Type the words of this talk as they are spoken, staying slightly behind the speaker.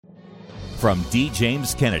from D.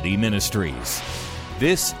 James Kennedy Ministries.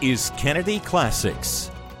 This is Kennedy Classics.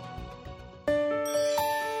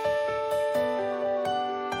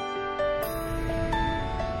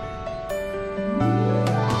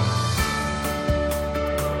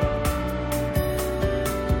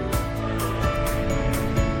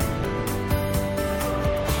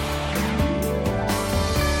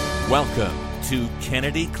 Welcome to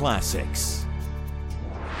Kennedy Classics.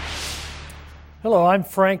 Hello, I'm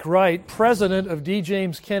Frank Wright, president of D.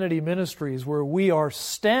 James Kennedy Ministries, where we are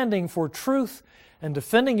standing for truth and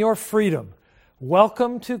defending your freedom.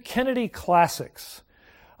 Welcome to Kennedy Classics.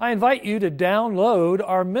 I invite you to download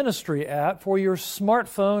our ministry app for your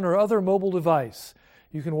smartphone or other mobile device.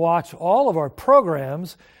 You can watch all of our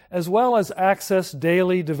programs as well as access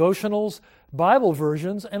daily devotionals, Bible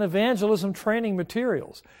versions, and evangelism training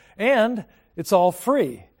materials. And it's all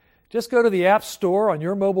free. Just go to the App Store on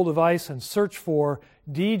your mobile device and search for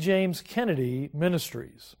D. James Kennedy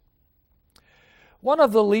Ministries. One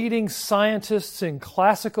of the leading scientists in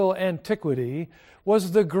classical antiquity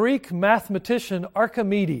was the Greek mathematician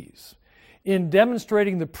Archimedes. In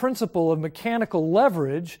demonstrating the principle of mechanical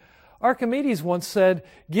leverage, Archimedes once said,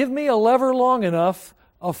 "Give me a lever long enough,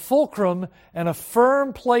 a fulcrum, and a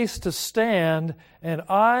firm place to stand, and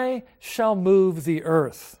I shall move the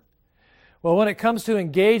earth." Well, when it comes to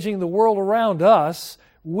engaging the world around us,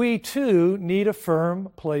 we too need a firm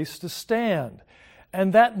place to stand.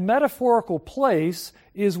 And that metaphorical place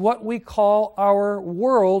is what we call our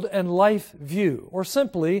world and life view, or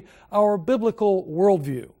simply our biblical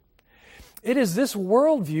worldview. It is this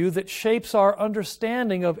worldview that shapes our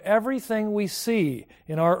understanding of everything we see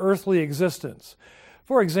in our earthly existence.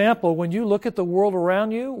 For example, when you look at the world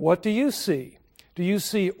around you, what do you see? Do you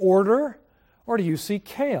see order or do you see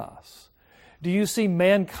chaos? Do you see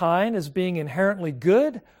mankind as being inherently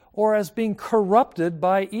good or as being corrupted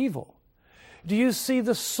by evil? Do you see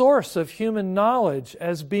the source of human knowledge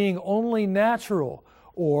as being only natural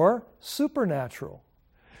or supernatural?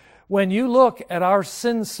 When you look at our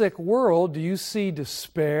sin-sick world, do you see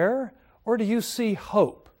despair or do you see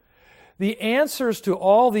hope? The answers to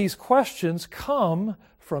all these questions come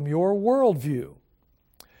from your worldview.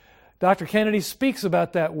 Dr. Kennedy speaks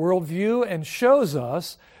about that worldview and shows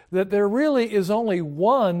us that there really is only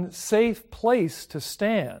one safe place to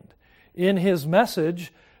stand in his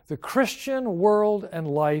message, The Christian World and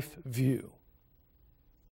Life View.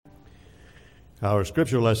 Our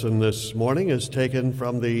scripture lesson this morning is taken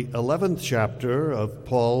from the 11th chapter of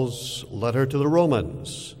Paul's letter to the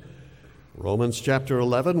Romans. Romans chapter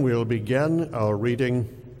 11, we'll begin our reading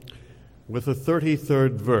with the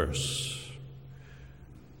 33rd verse.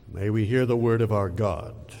 May we hear the word of our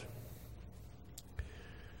God.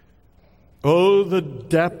 Oh, the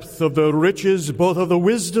depth of the riches both of the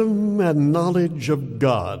wisdom and knowledge of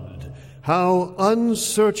God! How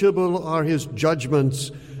unsearchable are his judgments,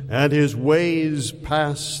 and his ways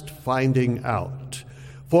past finding out.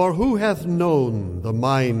 For who hath known the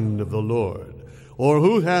mind of the Lord? Or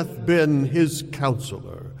who hath been his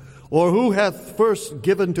counselor? Or who hath first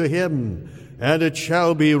given to him, and it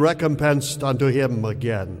shall be recompensed unto him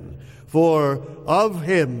again? For of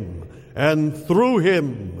him, and through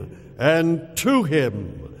him, and to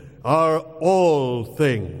him are all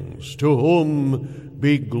things, to whom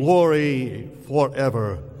be glory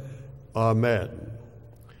forever. Amen.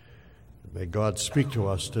 May God speak to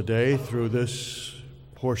us today through this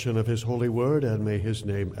portion of his holy word, and may his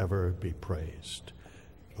name ever be praised.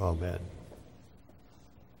 Amen.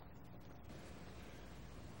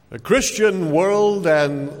 A Christian world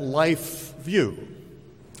and life view.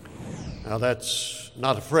 Now that's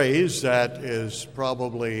not a phrase that is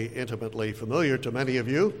probably intimately familiar to many of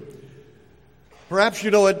you. Perhaps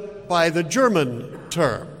you know it by the German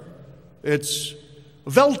term. It's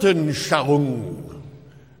Weltanschauung.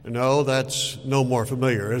 No, that's no more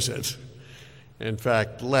familiar, is it? In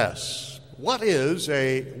fact, less. What is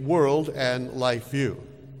a world and life view?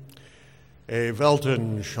 A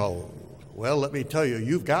Weltanschauung. Well, let me tell you,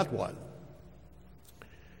 you've got one.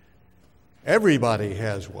 Everybody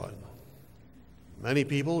has one. Many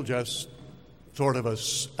people just sort of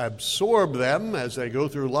absorb them as they go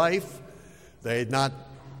through life. They not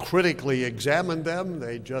critically examine them.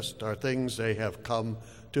 They just are things they have come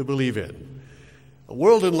to believe in. A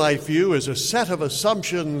world and life view is a set of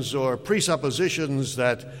assumptions or presuppositions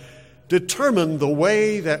that determine the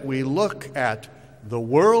way that we look at the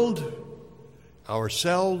world,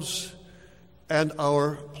 ourselves, and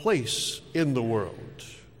our place in the world.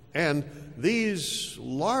 And these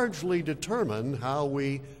largely determine how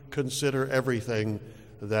we consider everything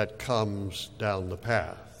that comes down the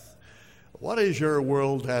path. What is your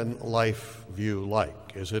world and life view like?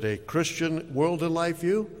 Is it a Christian world and life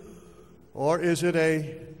view, or is it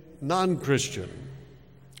a non-Christian,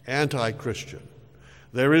 anti-Christian?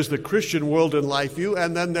 There is the Christian world and life view,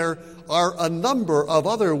 and then there are a number of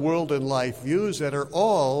other world and life views that are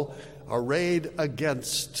all arrayed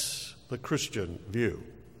against the Christian view.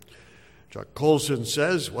 Chuck Colson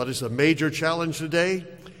says, what is the major challenge today?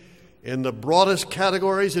 In the broadest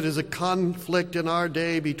categories, it is a conflict in our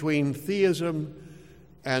day between theism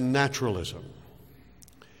and naturalism.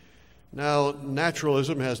 Now,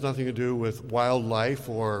 naturalism has nothing to do with wildlife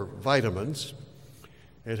or vitamins.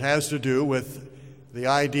 It has to do with the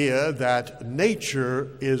idea that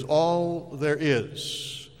nature is all there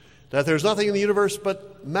is, that there's nothing in the universe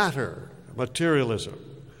but matter, materialism.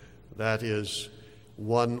 That is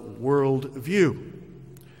one world view.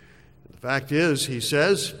 The fact is, he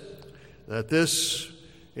says, that this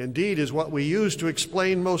indeed is what we use to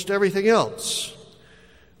explain most everything else.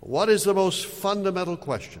 What is the most fundamental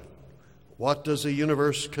question? What does the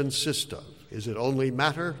universe consist of? Is it only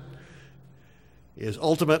matter? Is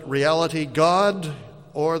ultimate reality God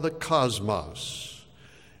or the cosmos?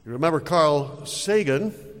 You remember Carl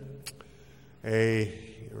Sagan, a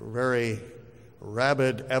very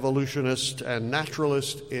rabid evolutionist and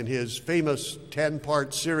naturalist, in his famous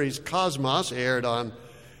 10-part series Cosmos, aired on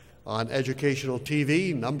educational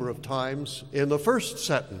TV a number of times. In the first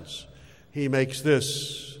sentence, he makes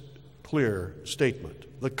this clear statement: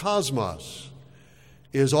 the cosmos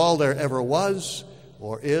is all there ever was,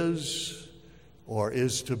 or is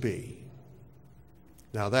to be.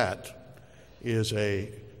 Now that is a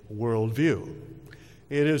worldview.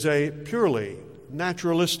 It is a purely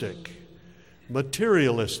naturalistic,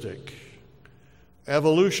 materialistic,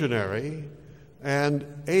 evolutionary, and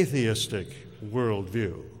atheistic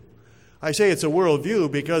worldview. I say it's a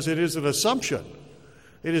worldview because it is an assumption.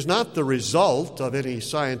 It is not the result of any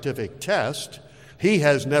scientific test. He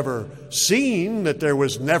has never seen that there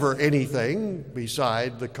was never anything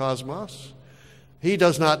beside the cosmos. He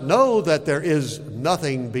does not know that there is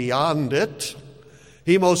nothing beyond it.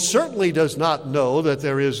 He most certainly does not know that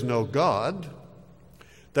there is no God,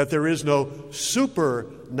 that there is no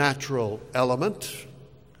supernatural element.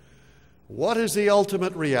 What is the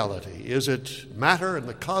ultimate reality? Is it matter and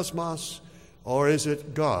the cosmos, or is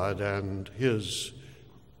it God and His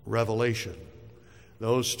revelation?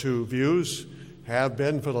 Those two views have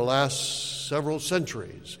been for the last several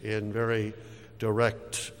centuries in very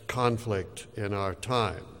direct conflict in our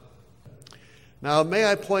time. Now, may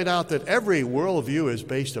I point out that every worldview is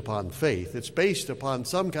based upon faith. It's based upon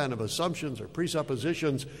some kind of assumptions or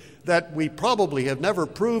presuppositions that we probably have never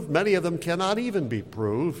proved. Many of them cannot even be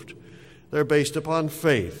proved. They're based upon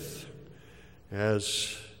faith.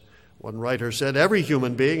 As one writer said, every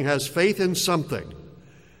human being has faith in something.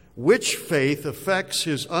 Which faith affects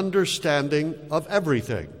his understanding of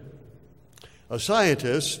everything? A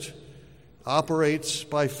scientist operates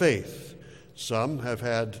by faith. Some have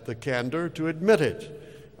had the candor to admit it.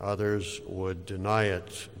 Others would deny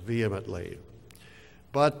it vehemently.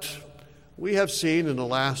 But we have seen in the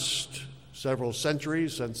last several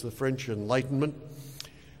centuries, since the French Enlightenment,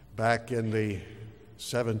 back in the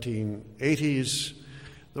 1780s,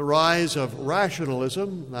 the rise of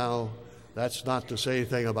rationalism. Now, that's not to say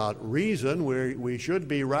anything about reason. We should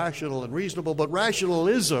be rational and reasonable, but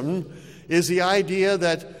rationalism is the idea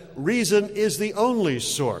that reason is the only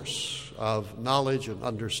source of knowledge and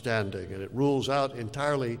understanding, and it rules out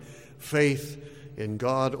entirely faith in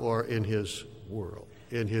God or in His world,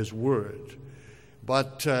 in His Word.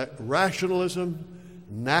 But rationalism,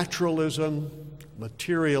 naturalism,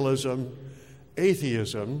 materialism,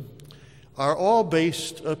 atheism are all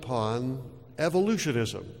based upon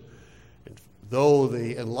evolutionism. Though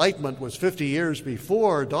the Enlightenment was 50 years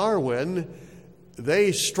before Darwin,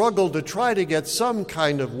 they struggled to try to get some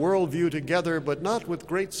kind of worldview together, but not with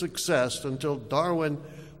great success until Darwin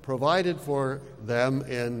provided for them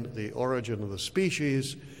in The Origin of the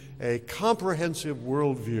Species a comprehensive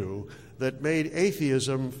worldview that made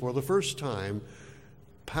atheism for the first time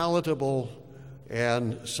palatable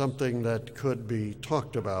and something that could be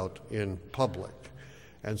talked about in public.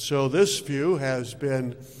 And so this view has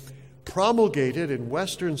been promulgated in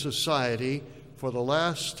Western society for the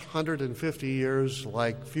last 150 years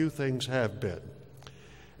like few things have been.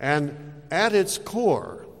 And at its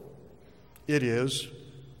core, it is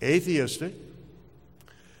atheistic,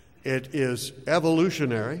 it is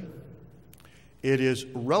evolutionary, it is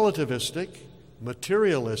relativistic,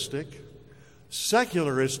 materialistic,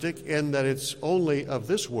 secularistic in that it's only of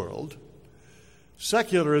this world.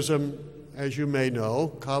 Secularism, as you may know,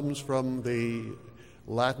 comes from the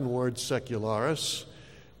Latin word secularis,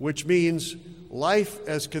 which means life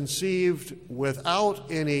as conceived without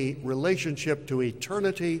any relationship to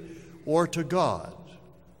eternity or to God.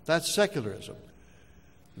 That's secularism.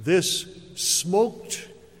 This smoked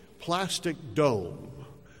plastic dome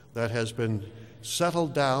that has been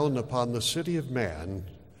settled down upon the city of man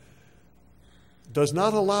does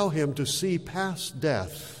not allow him to see past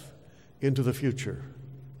death into the future.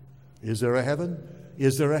 Is there a heaven?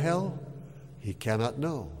 Is there a hell? He cannot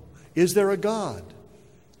know. Is there a God?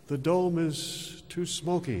 The dome is too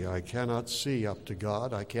smoky. I cannot see up to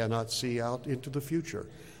God. I cannot see out into the future.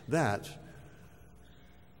 That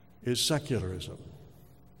is secularism.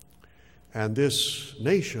 And this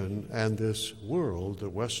nation and this world, the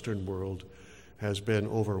Western world, has been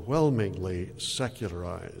overwhelmingly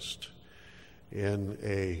secularized in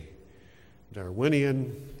a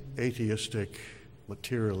Darwinian, atheistic,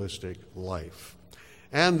 materialistic life.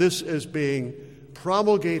 And this is being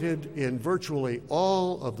promulgated in virtually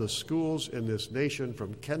all of the schools in this nation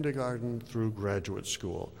from kindergarten through graduate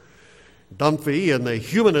school. Dunphy in the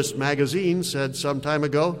Humanist magazine said some time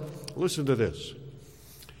ago, listen to this,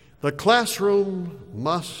 "The classroom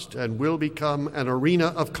must and will become an arena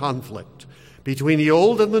of conflict between the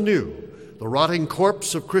old and the new, the rotting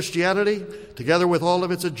corpse of Christianity, together with all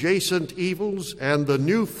of its adjacent evils, and the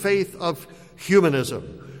new faith of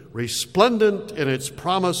humanism, resplendent in its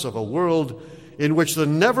promise of a world in which the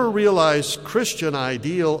never-realized Christian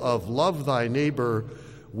ideal of love thy neighbor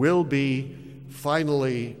will be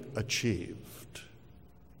finally achieved."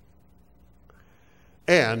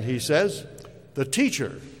 And, he says, the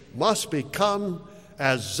teacher must become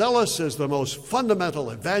as zealous as the most fundamental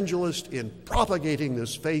evangelist in propagating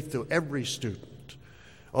this faith to every student.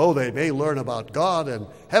 Oh, they may learn about God and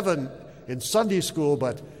heaven in Sunday school,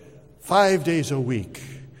 but 5 days a week,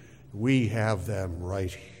 we have them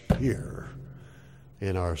right here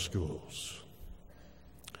in our schools.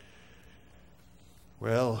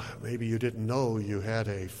 Well, maybe you didn't know you had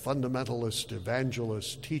a fundamentalist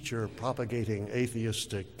evangelist teacher propagating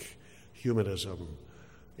atheistic humanism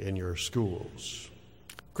in your schools.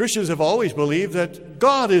 Christians have always believed that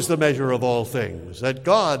God is the measure of all things, that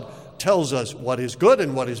God tells us what is good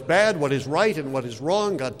and what is bad, what is right and what is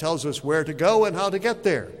wrong. God tells us where to go and how to get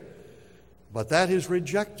there. But that is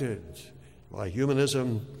rejected by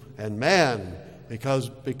humanism, and man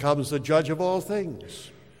becomes the judge of all things.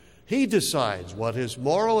 He decides what is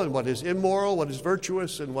moral and what is immoral, what is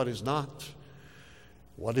virtuous and what is not,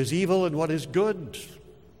 what is evil and what is good,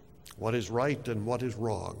 what is right and what is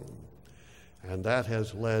wrong. And that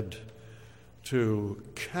has led to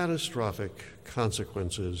catastrophic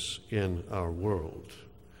consequences in our world.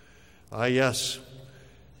 Yes,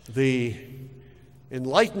 the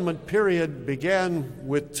Enlightenment period began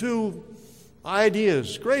with two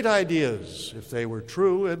ideas, great ideas, if they were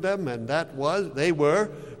true in them, and they were,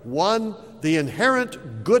 one, the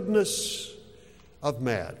inherent goodness of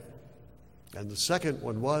man, and the second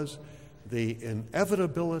one was the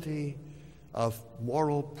inevitability of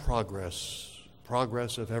moral progress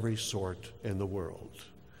of every sort in the world.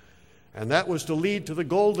 And that was to lead to the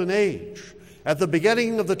Golden Age. At the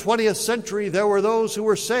beginning of the 20th century, there were those who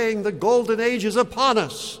were saying the Golden Age is upon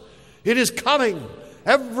us. It is coming.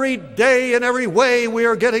 Every day in every way we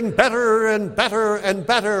are getting better and better and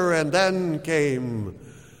better. And then came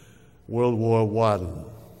World War I.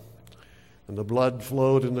 And the blood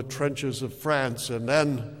flowed in the trenches of France. And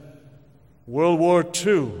then World War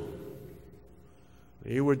II,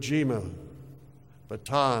 Iwo Jima,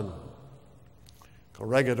 Bataan,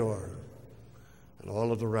 Corregidor, and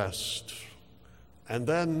all of the rest. And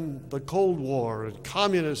then the Cold War and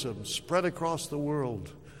communism spread across the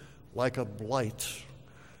world like a blight,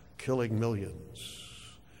 killing millions.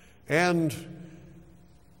 And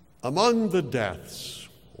among the deaths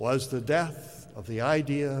was the death of the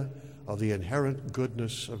idea of the inherent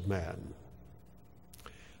goodness of man.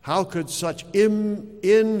 How could such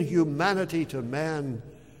inhumanity to man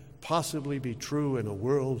possibly be true in a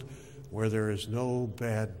world where there is no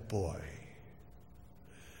bad boy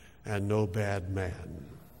and no bad man?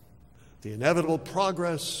 The inevitable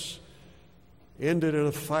progress ended in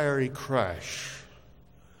a fiery crash,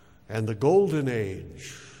 and the Golden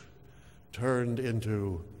Age turned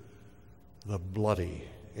into the bloody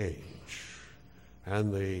age.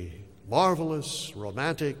 And the marvelous,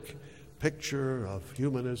 romantic picture of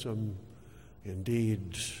humanism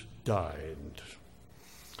indeed died.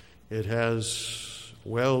 It has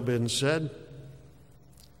well been said,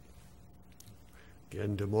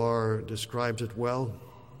 again, Demore describes it well,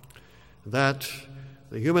 that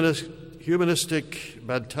the humanistic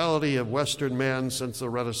mentality of Western man since the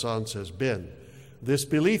Renaissance has been this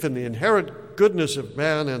belief in the inherent goodness of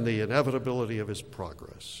man and the inevitability of his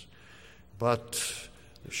progress. But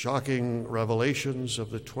the shocking revelations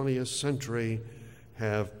of the 20th century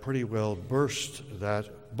have pretty well burst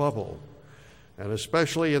that bubble. And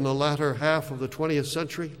especially in the latter half of the 20th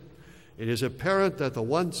century, it is apparent that the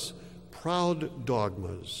once proud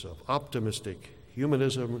dogmas of optimistic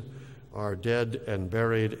humanism are dead and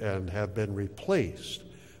buried and have been replaced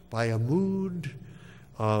by a mood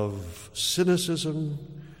of cynicism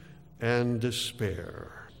and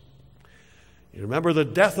despair. You remember the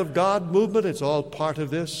death of God movement? It's all part of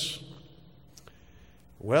this.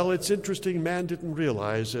 Well, it's interesting, man didn't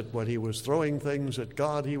realize that when he was throwing things at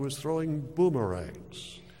God, he was throwing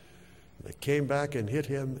boomerangs. They came back and hit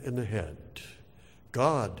him in the head.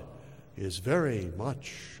 God is very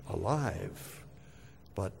much alive,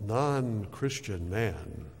 but non-Christian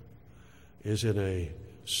man is in a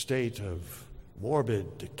state of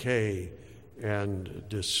morbid decay and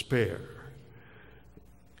despair.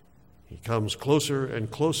 He comes closer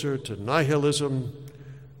and closer to nihilism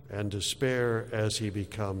and despair as he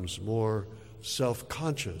becomes more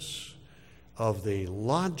self-conscious of the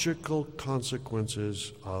logical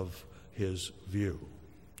consequences of his view.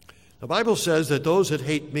 The Bible says that those that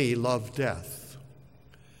hate me love death.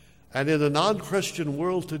 And in the non-Christian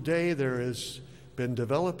world today, there has been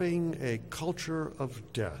developing a culture of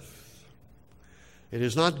death. It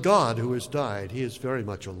is not God who has died. He is very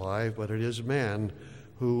much alive, but it is man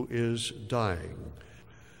who is dying.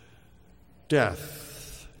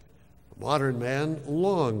 Death. Modern man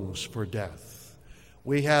longs for death.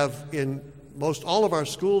 We have in most all of our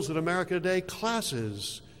schools in America today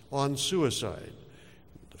classes on suicide.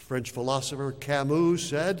 The French philosopher Camus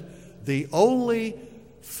said, "The only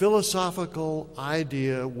philosophical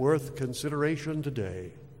idea worth consideration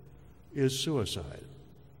today is suicide."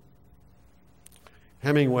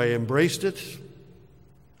 Hemingway embraced it.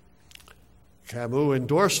 Camus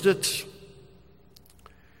endorsed it.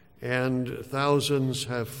 And thousands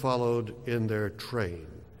have followed in their train.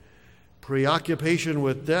 Preoccupation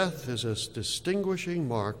with death is a distinguishing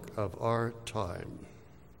mark of our time.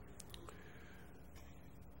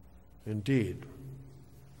 Indeed,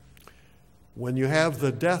 when you have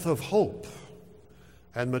the death of hope,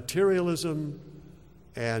 and materialism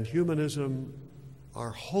and humanism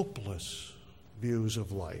are hopeless views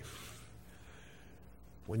of life,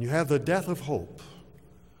 when you have the death of hope,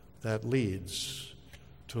 that leads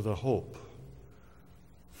to the hope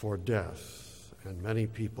for death. And many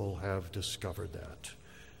people have discovered that.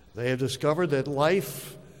 They have discovered that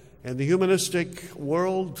life in the humanistic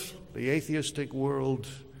world, the atheistic world,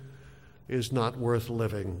 is not worth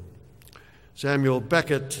living. Samuel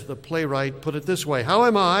Beckett, the playwright, put it this way: how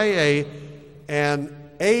am I, an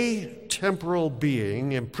atemporal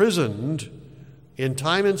being imprisoned in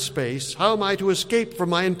time and space, how am I to escape from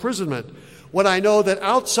my imprisonment when I know that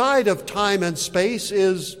outside of time and space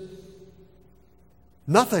is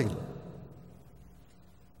nothing?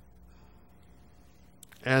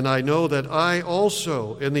 And I know that I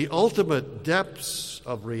also, in the ultimate depths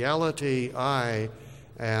of reality, I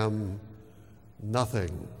am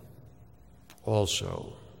nothing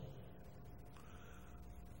also.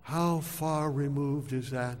 How far removed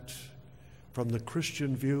is that from the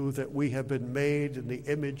Christian view that we have been made in the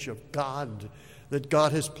image of God, that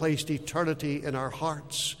God has placed eternity in our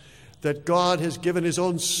hearts, that God has given his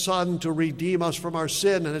own Son to redeem us from our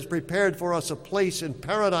sin and has prepared for us a place in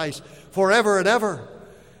paradise forever and ever,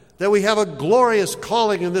 that we have a glorious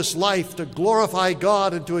calling in this life to glorify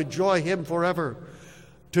God and to enjoy him forever,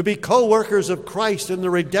 to be co-workers of Christ in the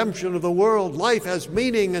redemption of the world. Life has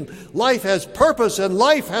meaning and life has purpose and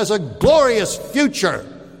life has a glorious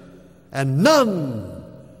future. And none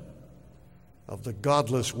of the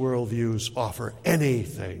godless worldviews offer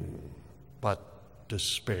anything but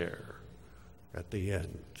despair at the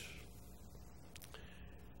end.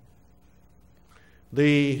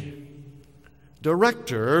 The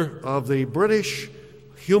director of the British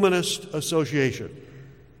Humanist Association,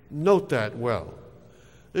 note that well.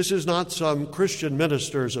 This is not some Christian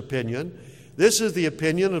minister's opinion. This is the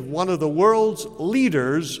opinion of one of the world's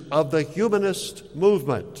leaders of the humanist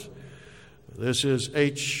movement. This is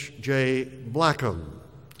H.J. Blackham.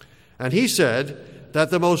 And he said that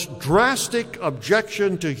the most drastic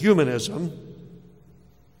objection to humanism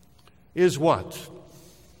is what?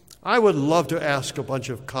 I would love to ask a bunch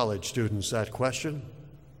of college students that question.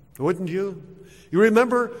 Wouldn't you? You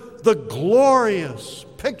remember the glorious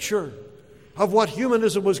picture of what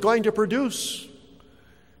humanism was going to produce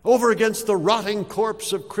over against the rotting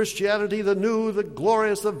corpse of Christianity, the new, the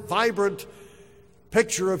glorious, the vibrant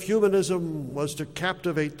picture of humanism was to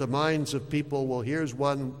captivate the minds of people. Well, here's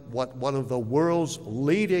what one of the world's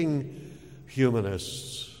leading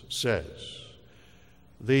humanists says.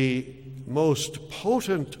 The most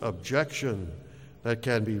potent objection that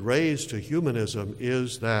can be raised to humanism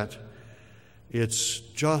is that it's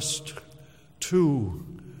just too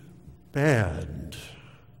bad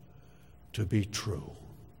to be true.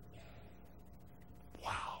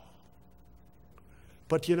 Wow.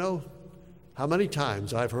 But you know, how many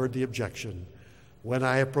times I've heard the objection when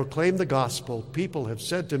I have proclaimed the gospel, people have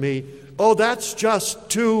said to me, "Oh, that's just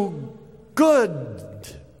too good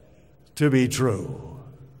to be true."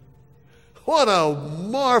 What a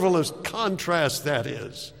marvelous contrast that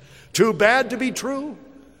is. Too bad to be true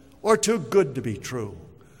or too good to be true.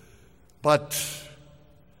 But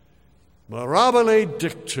mirabile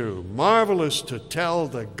dictu, marvelous to tell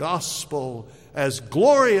the gospel, as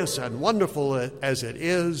glorious and wonderful as it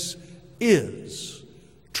is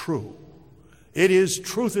true. It is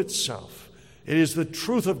truth itself. It is the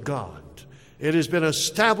truth of God. It has been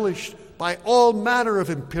established by all manner of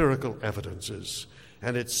empirical evidences,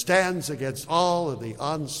 and it stands against all of the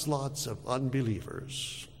onslaughts of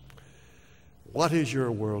unbelievers. What is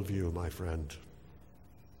your worldview, my friend?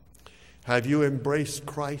 Have you embraced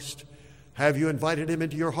Christ? Have you invited him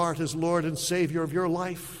into your heart as Lord and Savior of your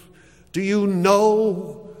life? Do you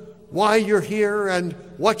know why you're here and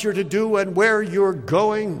what you're to do and where you're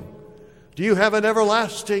going? Do you have an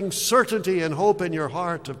everlasting certainty and hope in your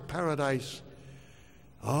heart of paradise?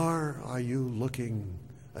 Or are you looking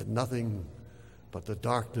at nothing but the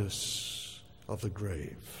darkness of the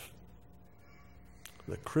grave?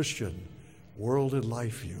 The Christian world and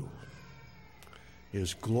life view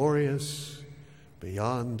is glorious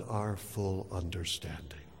beyond our full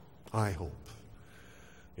understanding. I hope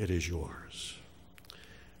it is yours.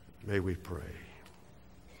 May we pray.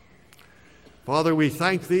 Father, we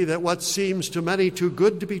thank thee that what seems to many too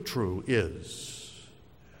good to be true is,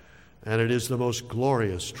 and it is the most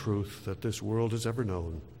glorious truth that this world has ever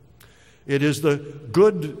known. It is the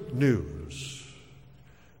good news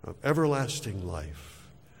of everlasting life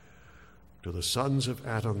to the sons of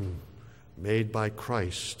Adam made by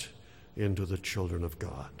Christ into the children of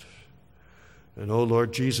God. And, O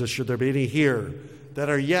Lord Jesus, should there be any here that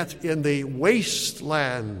are yet in the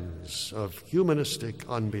wastelands of humanistic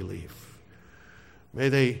unbelief, may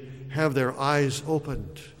they have their eyes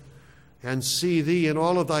opened and see thee in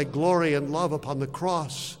all of thy glory and love upon the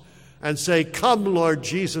cross and say, "Come, Lord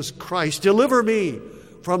Jesus Christ, deliver me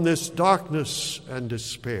from this darkness and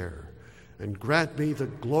despair, and grant me the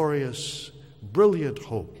glorious, brilliant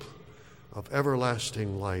hope of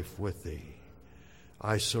everlasting life with thee.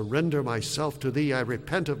 I surrender myself to thee. I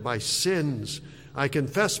repent of my sins. I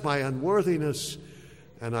confess my unworthiness,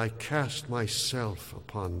 and I cast myself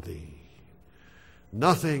upon thee.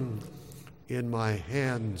 Nothing in my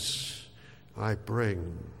hands I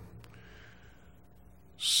bring,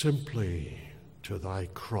 simply to thy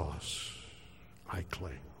cross I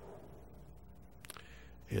cling.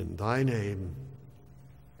 In thy name,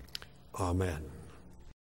 amen.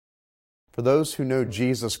 For those who know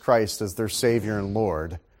Jesus Christ as their Savior and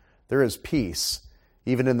Lord, there is peace,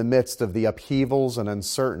 even in the midst of the upheavals and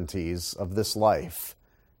uncertainties of this life.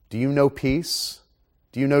 Do you know peace?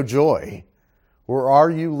 Do you know joy? Or are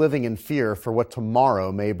you living in fear for what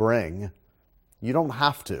tomorrow may bring? You don't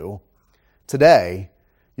have to. Today,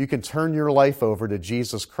 you can turn your life over to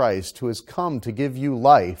Jesus Christ, who has come to give you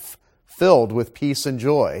life filled with peace and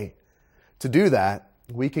joy. To do that,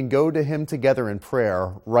 we can go to him together in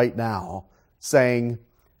prayer right now, saying,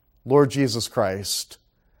 Lord Jesus Christ,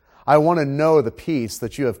 I want to know the peace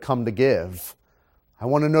that you have come to give. I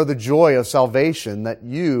want to know the joy of salvation that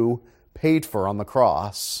you paid for on the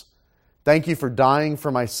cross. Thank you for dying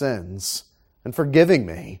for my sins and forgiving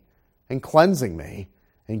me and cleansing me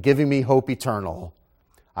and giving me hope eternal.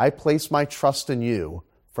 I place my trust in you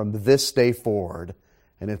from this day forward,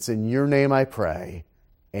 and it's in your name I pray.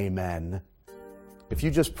 Amen. If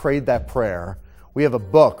you just prayed that prayer, we have a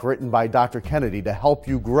book written by Dr. Kennedy to help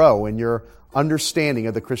you grow in your understanding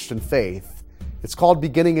of the Christian faith. It's called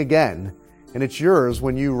Beginning Again, and it's yours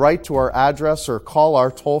when you write to our address or call our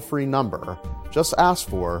toll-free number. Just ask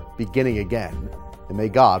for Beginning Again, and may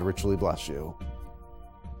God richly bless you.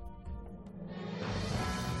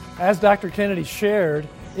 As Dr. Kennedy shared,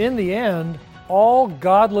 in the end, all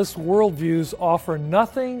godless worldviews offer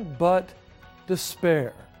nothing but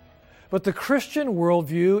despair. But the Christian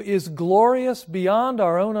worldview is glorious beyond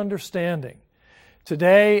our own understanding.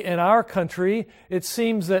 Today, in our country, it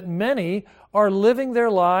seems that many are living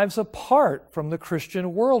their lives apart from the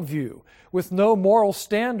Christian worldview, with no moral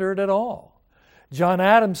standard at all. John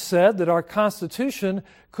Adams said that our Constitution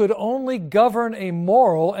could only govern a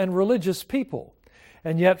moral and religious people,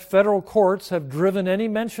 and yet federal courts have driven any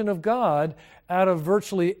mention of God out of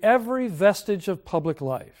virtually every vestige of public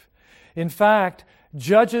life. In fact,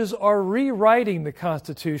 judges are rewriting the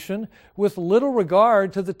Constitution with little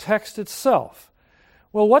regard to the text itself.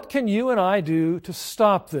 Well, what can you and I do to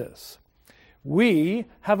stop this? We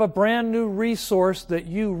have a brand new resource that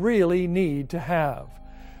you really need to have.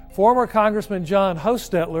 Former Congressman John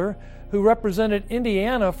Hostetler, who represented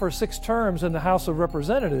Indiana for 6 terms in the House of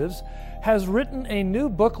Representatives, has written a new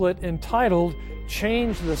booklet entitled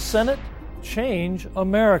Change the Senate, Change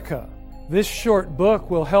America. This short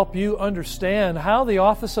book will help you understand how the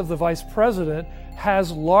office of the Vice President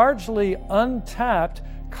has largely untapped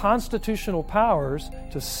constitutional powers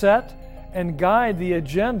to set and guide the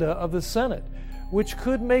agenda of the Senate, which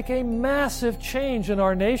could make a massive change in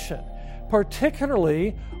our nation,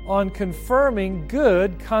 particularly on confirming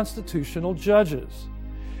good constitutional judges.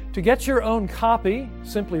 To get your own copy,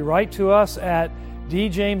 simply write to us at D.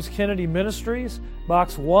 James Kennedy Ministries,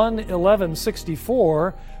 Box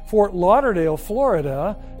 11164, Fort Lauderdale,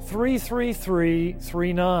 Florida,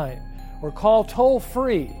 33339, or call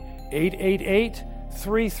toll-free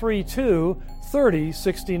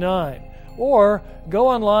 888-332-3069, or go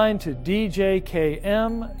online to djkm.org.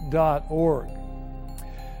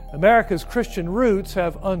 America's Christian roots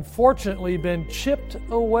have unfortunately been chipped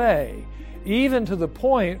away, even to the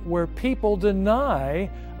point where people deny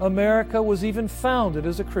America was even founded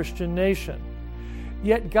as a Christian nation.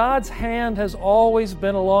 Yet God's hand has always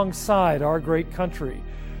been alongside our great country,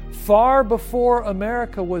 far before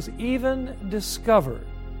America was even discovered.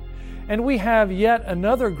 And we have yet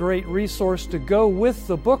another great resource to go with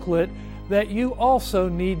the booklet that you also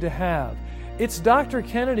need to have. It's Dr.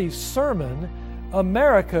 Kennedy's sermon,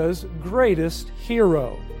 America's Greatest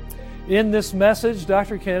Hero. In this message,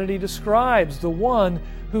 Dr. Kennedy describes the one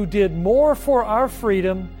who did more for our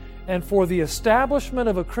freedom and for the establishment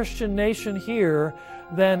of a Christian nation here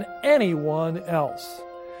than anyone else.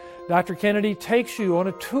 Dr. Kennedy takes you on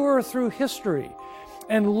a tour through history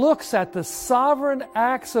and looks at the sovereign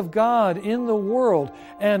acts of God in the world,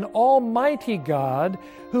 an almighty God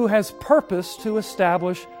who has purposed to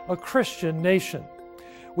establish a Christian nation.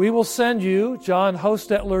 We will send you John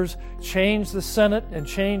Hostetler's Change the Senate and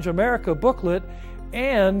Change America booklet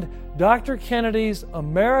and Dr. Kennedy's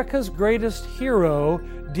America's Greatest Hero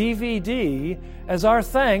DVD as our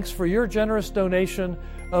thanks for your generous donation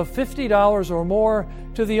of $50 or more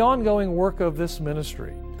to the ongoing work of this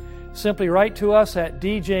ministry. Simply write to us at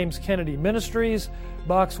D. James Kennedy Ministries,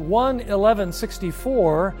 Box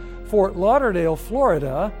 11164, Fort Lauderdale,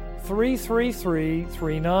 Florida,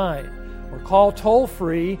 33339. Or call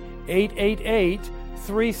toll-free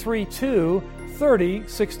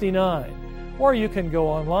 888-332-3069. Or you can go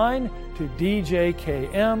online to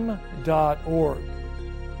djkm.org.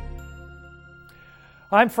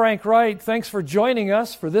 I'm Frank Wright. Thanks for joining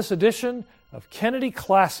us for this edition of Kennedy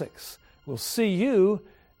Classics. We'll see you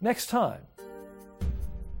next time.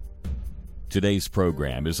 Today's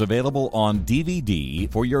program is available on DVD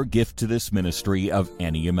for your gift to this ministry of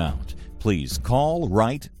any amount. Please call,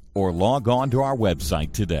 write, or log on to our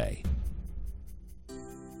website today.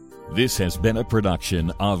 This has been a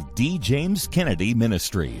production of D. James Kennedy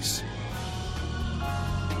Ministries.